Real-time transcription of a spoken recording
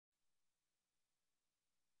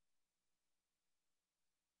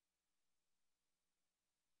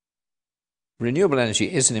renewable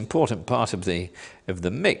energy is an important part of the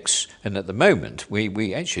mix, and at the moment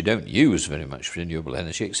we actually don't use very much renewable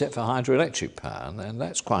energy except for hydroelectric power, and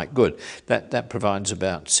that's quite good. That provides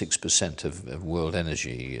about 6% of world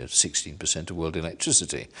energy, 16% of world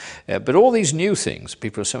electricity. But all these new things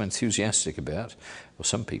people are so enthusiastic about, or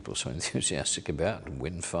some people are so enthusiastic about,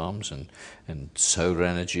 wind farms and solar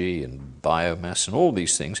energy and biomass and all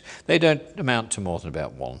these things, they don't amount to more than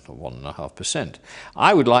about 1 or 1.5%.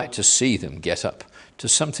 I would like to see them get up to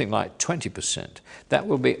something like 20%. That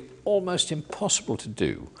will be almost impossible to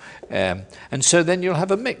do. And so then you'll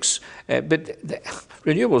have a mix. But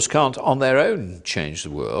renewables can't on their own change the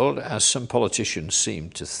world, as some politicians seem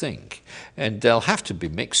to think. And they'll have to be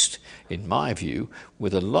mixed, in my view,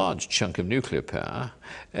 with a large chunk of nuclear power.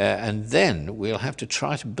 And then we'll have to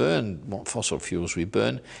try to burn what fossil fuels we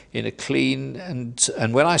burn in a clean,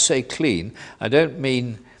 and when I say clean, I don't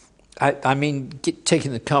mean I mean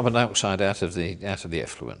taking the carbon dioxide out of the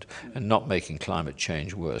effluent and not making climate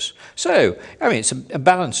change worse. So, I mean, it's a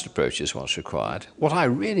balanced approach is what's required. What I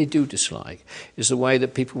really do dislike is the way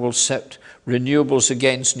that people will set renewables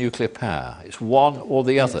against nuclear power. It's one or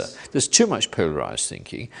the other. Yes. There's too much polarised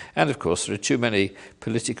thinking, and of course there are too many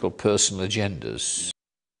political personal agendas.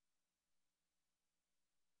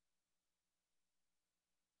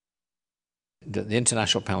 The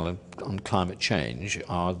International Panel on Climate Change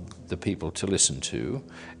are the people to listen to,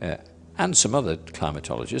 and some other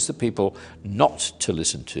climatologists. The people not to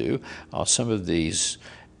listen to are some of these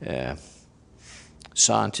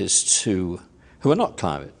scientists who are not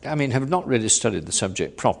have not really studied the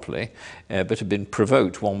subject properly, but have been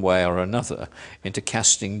provoked one way or another into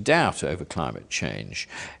casting doubt over climate change.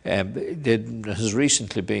 There has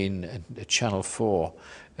recently been a Channel 4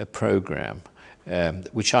 programme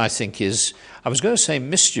which I think is, I was going to say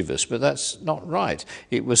mischievous, but that's not right.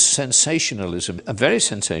 It was sensationalism, a very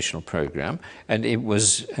sensational program, and it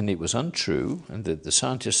was untrue. And the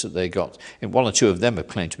scientists that they got, and one or two of them have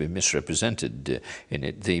claimed to be misrepresented in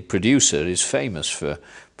it. The producer is famous for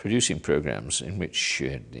producing programs in which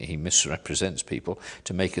he misrepresents people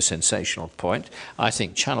to make a sensational point. I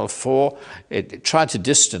think Channel 4 tried to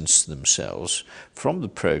distance themselves from the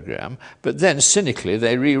program, but then cynically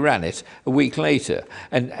they reran it a week later.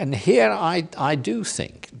 And here I do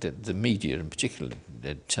think that the media, and particularly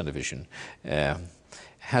television,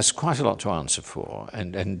 has quite a lot to answer for,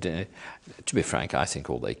 and to be frank, I think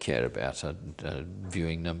all they care about are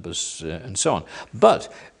viewing numbers and so on.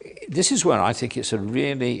 But this is where I think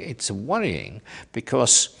it's worrying,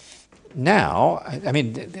 because now, I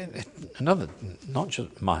mean, not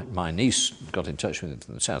just my niece got in touch with me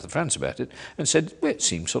from the south of France about it and said, well, it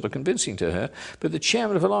seemed sort of convincing to her, but the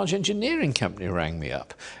chairman of a large engineering company rang me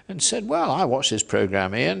up and said, well, I watched this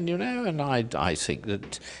program, Ian, and I think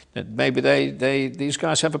that maybe these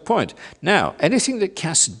guys have a point. Now, anything that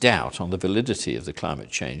casts doubt on the validity of the climate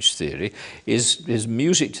change theory is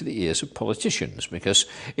music to the ears of politicians, because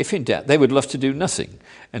if in doubt, they would love to do nothing.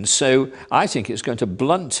 And so I think it's going to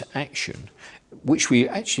blunt action, which we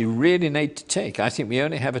actually really need to take. I think we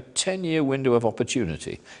only have a 10-year window of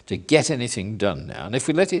opportunity to get anything done now. And if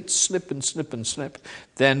we let it slip and slip and slip,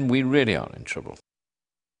 then we really are in trouble.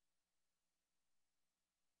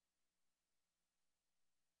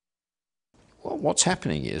 Well, what's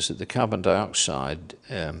happening is that the carbon dioxide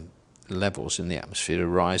levels in the atmosphere are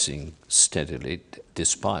rising steadily,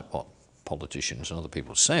 despite what politicians and other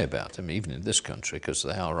people say about them, even in this country, because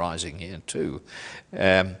they are rising here too.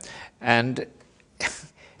 And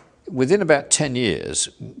within about 10 years,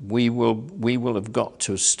 we will have got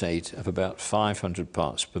to a state of about 500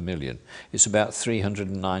 parts per million. It's about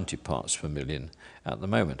 390 parts per million at the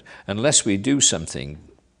moment. Unless we do something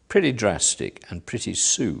pretty drastic and pretty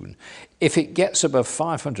soon, if it gets above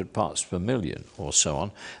 500 parts per million or so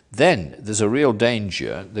on, then there's a real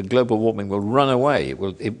danger that global warming will run away.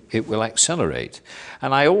 It will accelerate.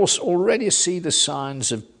 And I also already see the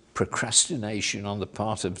signs of procrastination on the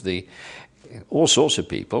part of all sorts of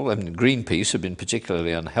people, and Greenpeace have been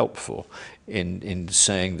particularly unhelpful in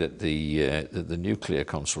saying that the nuclear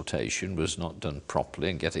consultation was not done properly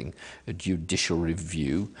and getting a judicial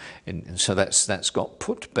review, and so that's got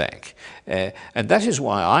put back. And that is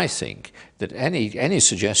why I think that any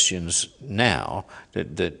suggestions now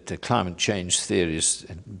that the climate change theories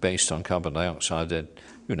based on carbon dioxide are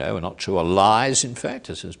not true, or lies, in fact,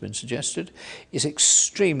 as has been suggested, is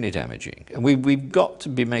extremely damaging. And we've got to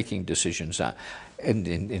be making decisions that,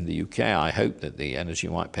 in the UK, I hope that the Energy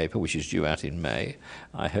White Paper, which is due out in May,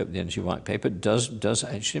 I hope the Energy White Paper does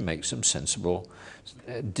actually make some sensible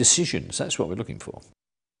decisions. That's what we're looking for.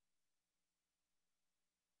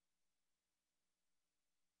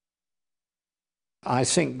 I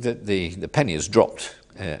think that the penny has dropped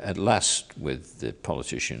at last with the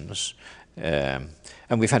politicians.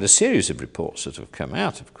 And we've had a series of reports that have come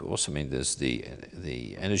out, of course. I mean, there's the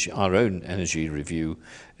energy, our own energy review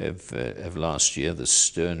of last year, the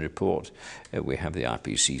Stern report. We have the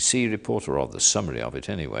IPCC report, or rather the summary of it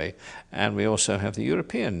anyway. And we also have the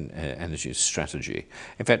European energy strategy.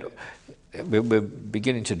 In fact, we're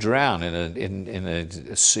beginning to drown in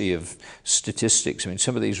a sea of statistics. I mean,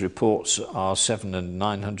 some of these reports are 700 and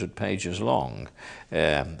 900 pages long,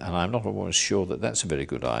 and I'm not always sure that that's a very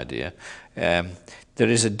good idea. There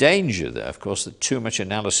is a danger there, of course, that too much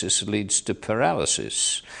analysis leads to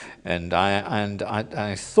paralysis, and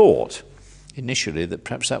I thought initially that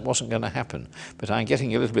perhaps that wasn't going to happen, but I'm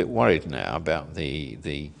getting a little bit worried now about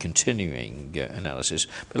the continuing analysis.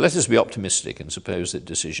 But let us be optimistic and suppose that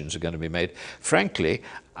decisions are going to be made. Frankly,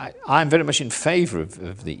 I'm very much in favour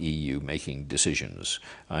of the EU making decisions.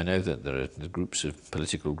 I know that there are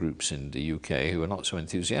political groups in the UK who are not so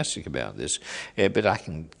enthusiastic about this, but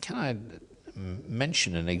can I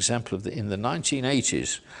mention an example in the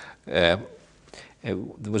 1980s? There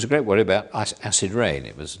was a great worry about acid rain.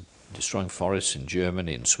 It was destroying forests in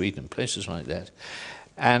Germany and Sweden, places like that.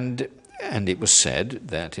 And it was said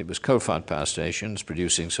that it was coal-fired power stations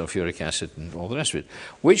producing sulfuric acid and all the rest of it,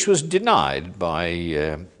 which was denied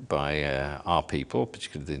by our people,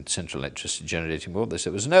 particularly the Central Electricity Generating Board. They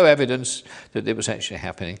said there was no evidence that it was actually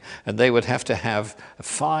happening, and they would have to have a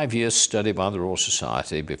 5-year study by the Royal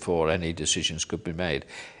Society before any decisions could be made.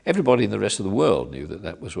 Everybody in the rest of the world knew that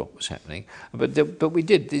that was what was happening, but we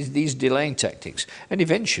did these delaying tactics, and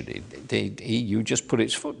eventually the EU just put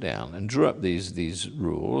its foot down and drew up these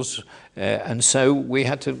rules, and so we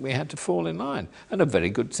had to fall in line, and a very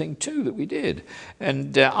good thing too that we did.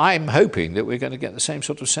 And I'm hoping that we're going to get the same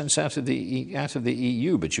sort of sense out of the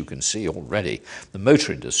EU. But you can see already the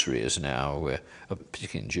motor industry is now,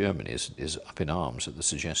 particularly in Germany, is up in arms at the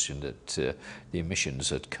suggestion that the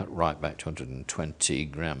emissions are cut right back to 120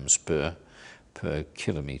 grams per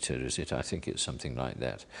kilometre, is it? I think it's something like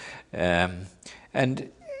that. And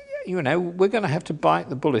you know, we're going to have to bite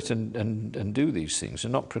the bullet and do these things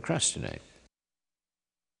and not procrastinate.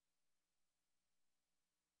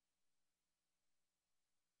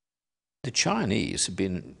 The Chinese have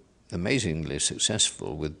been amazingly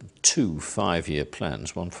successful with 2 5-year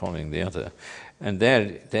plans, one following the other, and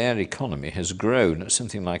their economy has grown at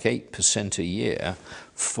something like 8% a year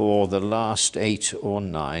for the last 8 or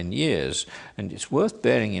 9 years. And it's worth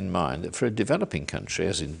bearing in mind that for a developing country,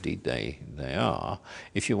 as indeed they are,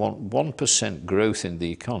 if you want 1% growth in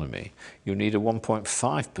the economy, you need a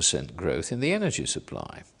 1.5% growth in the energy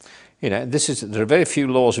supply. You know, there are very few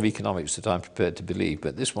laws of economics that I'm prepared to believe,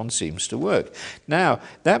 but this one seems to work. Now,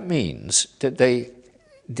 that means that they're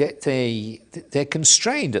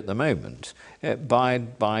constrained at the moment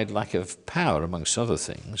by lack of power, amongst other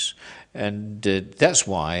things, and that's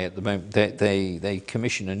why at the moment they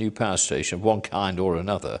commission a new power station of one kind or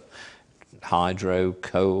another, hydro,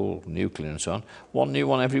 coal, nuclear and so on, one new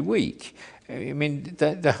one every week. I mean,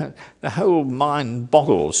 the whole mind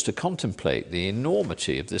boggles to contemplate the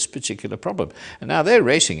enormity of this particular problem. And now they're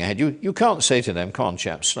racing ahead. You can't say to them, "Come on,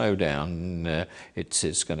 chaps, slow down.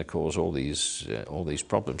 It's going to cause all these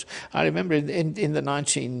problems." I remember in the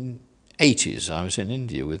 1980s, I was in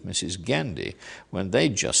India with Mrs. Gandhi when they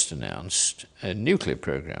just announced a nuclear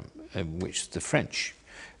program, which the French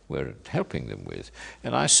were helping them with.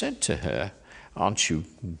 And I said to her, "Aren't you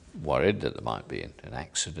worried that there might be an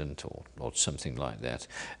accident or something like that?"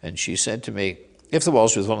 And she said to me, "If there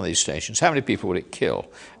was with one of these stations, how many people would it kill?"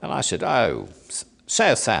 And I said, "Oh, say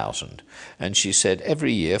 1,000. And she said,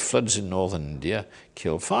 "Every year floods in northern India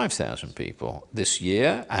kill 5,000 people this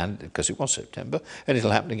year," and because it was September, and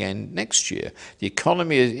it'll happen again next year. The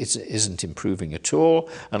economy isn't improving at all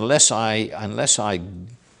unless I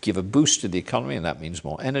give a boost to the economy, and that means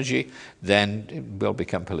more energy, then it will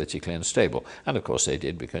become politically unstable." And of course they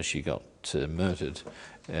did, because she got murdered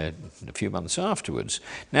a few months afterwards.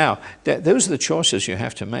 Now, those are the choices you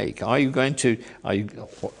have to make. Are you going to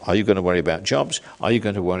worry about jobs? Are you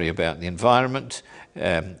going to worry about the environment?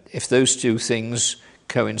 If those two things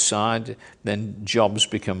coincide, then jobs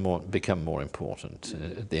become more important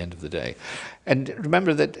at the end of the day. And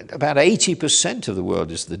remember that about 80% of the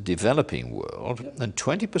world is the developing world, and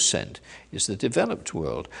 20% is the developed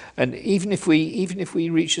world. And even if we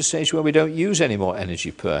reach a stage where we don't use any more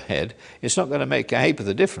energy per head, it's not going to make a heap of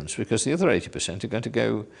the difference, because the other 80% are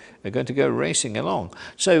going to go racing along.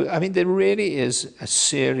 So I mean, there really is a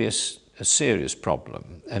serious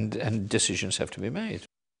problem, and decisions have to be made.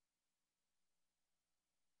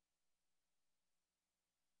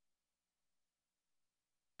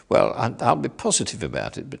 Well, I'll be positive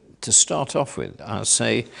about it, but to start off with, I'll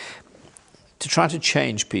say to try to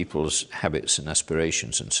change people's habits and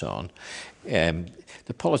aspirations and so on,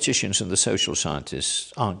 the politicians and the social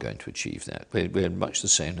scientists aren't going to achieve that. We're much the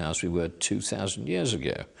same now as we were 2,000 years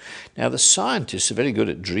ago. Now, the scientists are very good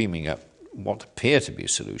at dreaming up what appear to be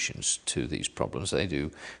solutions to these problems. They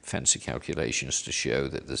do fancy calculations to show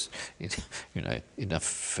that there's,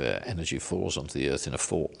 enough energy falls onto the earth in a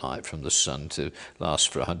fortnight from the sun to last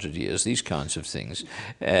for 100 years. These kinds of things,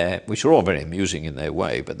 which are all very amusing in their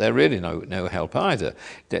way, but they're really no help either.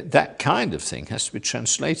 That kind of thing has to be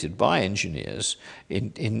translated by engineers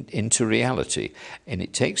into reality, and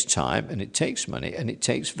it takes time, and it takes money, and it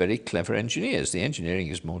takes very clever engineers. The engineering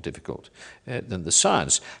is more difficult than the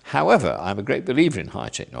science. However, I'm a great believer in high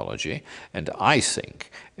technology, and I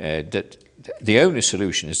think that the only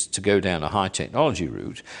solution is to go down a high technology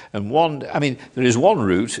route. And there is one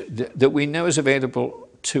route that we know is available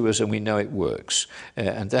to us and we know it works,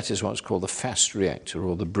 and that is what's called the fast reactor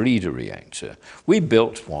or the breeder reactor. We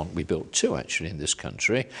built one, we built two actually in this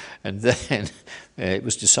country, and then it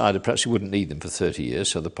was decided perhaps we wouldn't need them for 30 years,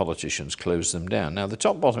 so the politicians closed them down. Now the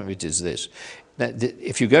top bottom of it is this: that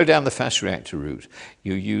if you go down the fast reactor route,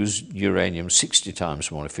 you use uranium 60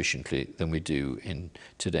 times more efficiently than we do in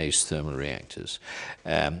today's thermal reactors.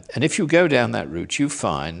 And if you go down that route, you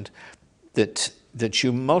find that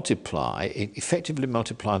you effectively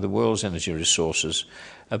multiply the world's energy resources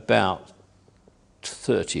about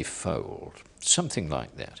 30-fold, something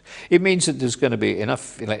like that. It means that there's going to be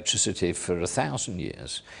enough electricity for 1,000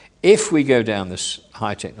 years if we go down this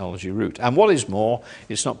high technology route. And what is more,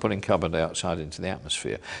 it's not putting carbon dioxide into the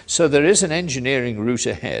atmosphere. So there is an engineering route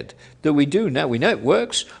ahead that we do know. We know it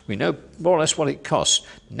works. We know more or less what it costs.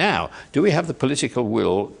 Now, do we have the political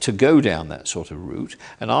will to go down that sort of route?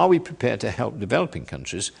 And are we prepared to help developing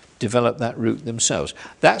countries develop that route themselves?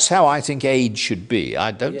 That's how I think aid should be.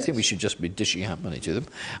 I don't think we should just be dishing out money to them.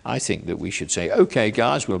 I think that we should say, okay,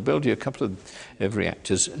 guys, we'll build you a couple of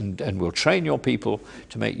reactors and we'll train your people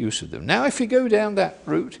to make use of them. Now, if we go down that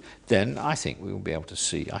route, then I think we will be able to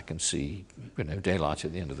see, I can see, daylight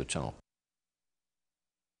at the end of the tunnel.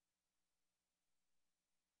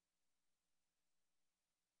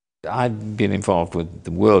 I've been involved with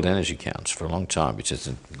the World Energy Council for a long time, which is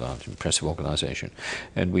a large, impressive organisation,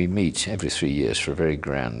 and we meet every 3 years for a very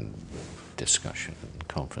grand discussion and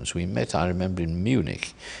conference. We met, I remember, in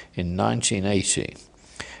Munich in 1980,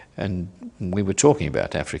 and we were talking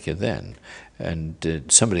about Africa then, and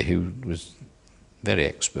somebody who was very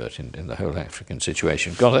expert in the whole African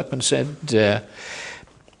situation got up and said,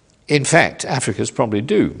 in fact, Africa's probably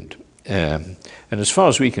doomed. And as far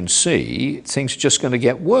as we can see, things are just going to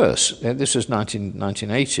get worse. This was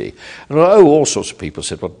 1980. And all sorts of people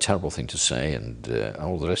said, what a terrible thing to say, and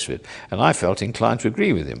all the rest of it. And I felt inclined to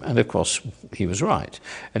agree with him. And of course, he was right.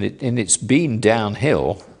 And it's been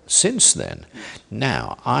downhill since then.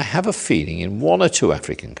 Now, I have a feeling in one or two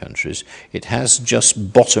African countries, it has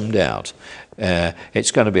just bottomed out.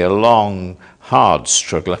 It's going to be a long, hard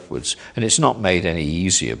struggle upwards, and it's not made any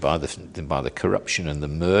easier by the corruption and the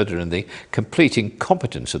murder and the complete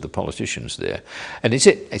incompetence of the politicians there. And is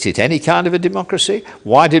it any kind of a democracy?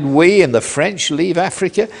 Why did we and the French leave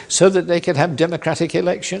Africa? So that they could have democratic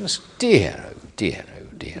elections? Dear, oh dear,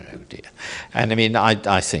 oh dear, oh dear. And I mean,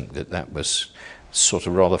 I think that was sort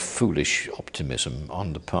of rather foolish optimism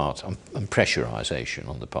on the part, and pressurisation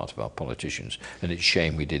on the part of our politicians, and it's a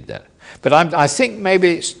shame we did that. But I think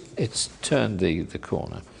maybe it's turned the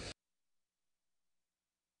corner.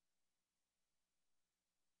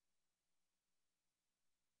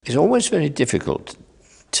 It's always very difficult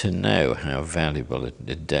to know how valuable a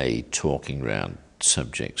day talking around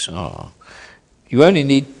subjects are. You only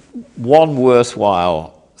need one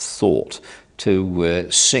worthwhile thought to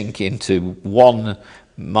sink into one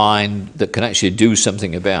mind that can actually do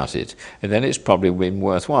something about it, and then it's probably been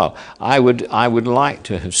worthwhile. I would like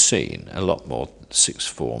to have seen a lot more sixth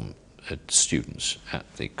form students at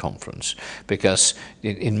the conference, because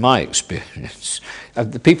in my experience,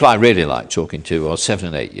 the people I really like talking to are 7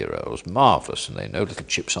 and 8 year olds, marvellous, and they know little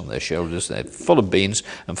chips on their shoulders, they're full of beans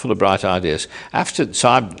and full of bright ideas. After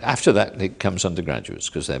that it comes undergraduates,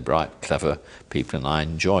 because they're bright, clever people, and I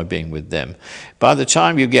enjoy being with them. By the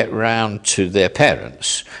time you get round to their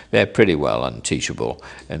parents, they're pretty well unteachable,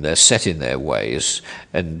 and they're set in their ways,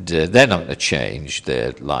 and they're not going to change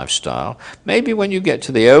their lifestyle. Maybe when you get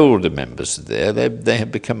to the older members there, they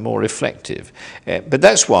have become more reflective. But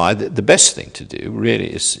that's why the best thing to do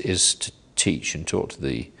really is to teach and talk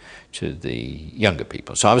to the younger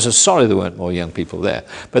people. So I was sorry there weren't more young people there.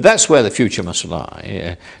 But that's where the future must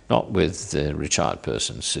lie, not with retired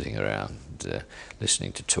persons sitting around and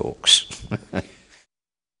listening to talks.